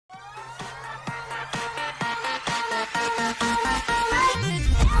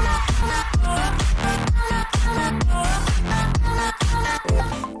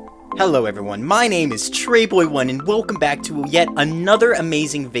Hello everyone, my name is TreyBoy1 and welcome back to yet another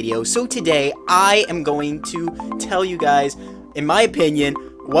amazing video. So today I am going to tell you guys, in my opinion,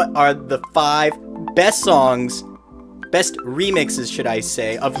 what are the 5 best songs, best remixes should I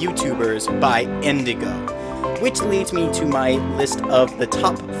say, of YouTubers by Endigo. Which leads me to my list of the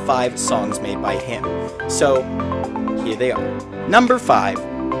top 5 songs made by him. So, here they are. Number 5,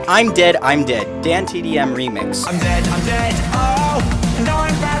 I'm Dead, I'm Dead, Dan TDM remix. I'm dead, oh, and now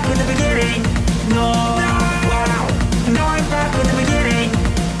I'm back with the beginning. No, and now I'm back with the beginning.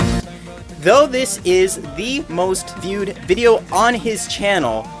 Though this is the most viewed video on his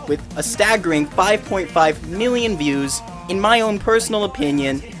channel, with a staggering 5.5 million views, in my own personal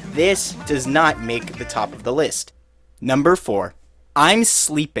opinion, this does not make the top of the list. Number 4, I'm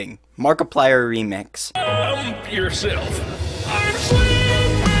Sleeping, Markiplier remix. Hump yourself. I'm sleeping,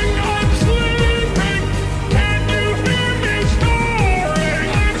 can you hear me snoring?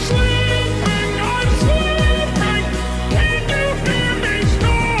 I'm sleeping, can you hear me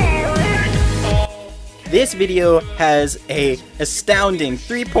snoring? This video has a astounding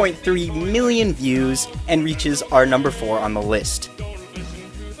 3.3 million views and reaches our number 4 on the list.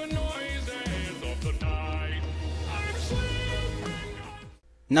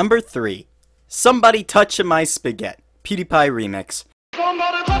 Number 3, Somebody Touch My Spaghetti, PewDiePie remix.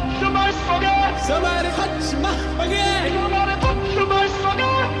 Somebody touch my spaghetti! Somebody touch my spaghetti! Somebody touch my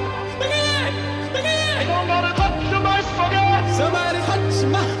spaghetti! Spaghetti! Somebody touch my spaghetti! Somebody touch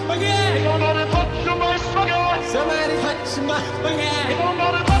my spaghetti! Somebody touch my spaghetti! Somebody touch my spaghetti! Somebody touch my spaghetti!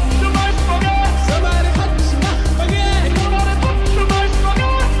 Somebody touch my spaghetti! Somebody touch my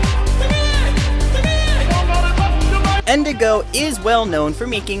spaghetti! Endigo is well known for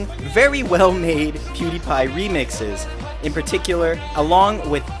making very well-made PewDiePie remixes, in particular, along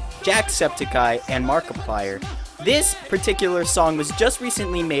with Jacksepticeye and Markiplier. This particular song was just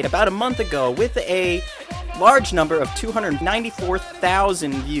recently made about a month ago with a large number of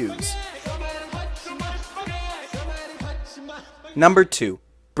 294,000 views. Number 2,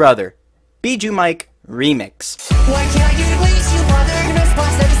 Brother, Bijou Mike remix. What can I do to please you, brother? You know,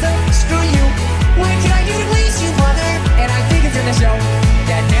 spots episode, screw you. What can I do to please you, brother? And I think it's in the show.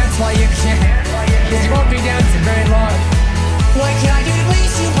 That dance while you can, cause you won't be dancing very long. What can I do to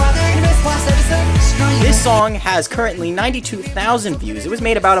please you, brother? You know, spots episode, screw you. This song has currently 92,000 views. It was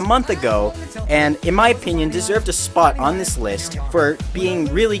made about a month ago, and in my opinion deserved a spot on this list for being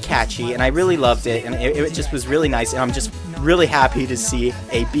really catchy, and I really loved it, and it just was really nice, and I'm just really happy to see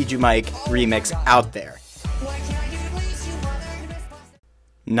a Bijou Mike remix out there.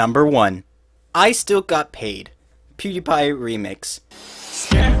 Number 1, I Still Got Paid, PewDiePie remix.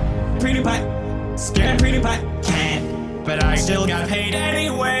 Scared, PewDiePie, can't, but I still got paid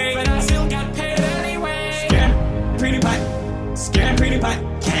anyway. Scared,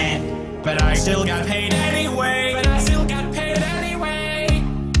 PewDiePie, can't, but I still got paid anyway.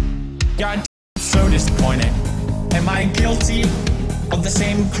 God, so disappointed. Am I guilty of the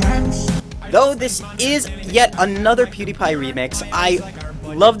same crimes? Though this is yet another PewDiePie remix, I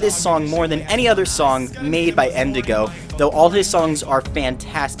love this song more than any other song made by Endigo. Though all his songs are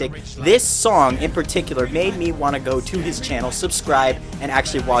fantastic, this song in particular made me want to go to his channel, subscribe, and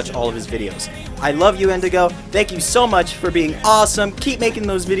actually watch all of his videos. I love you, Endigo. Thank you so much for being awesome. Keep making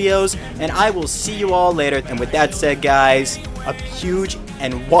those videos, and I will see you all later. And with that said, guys, a huge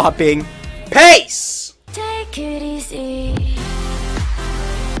and whopping peace! Take it easy.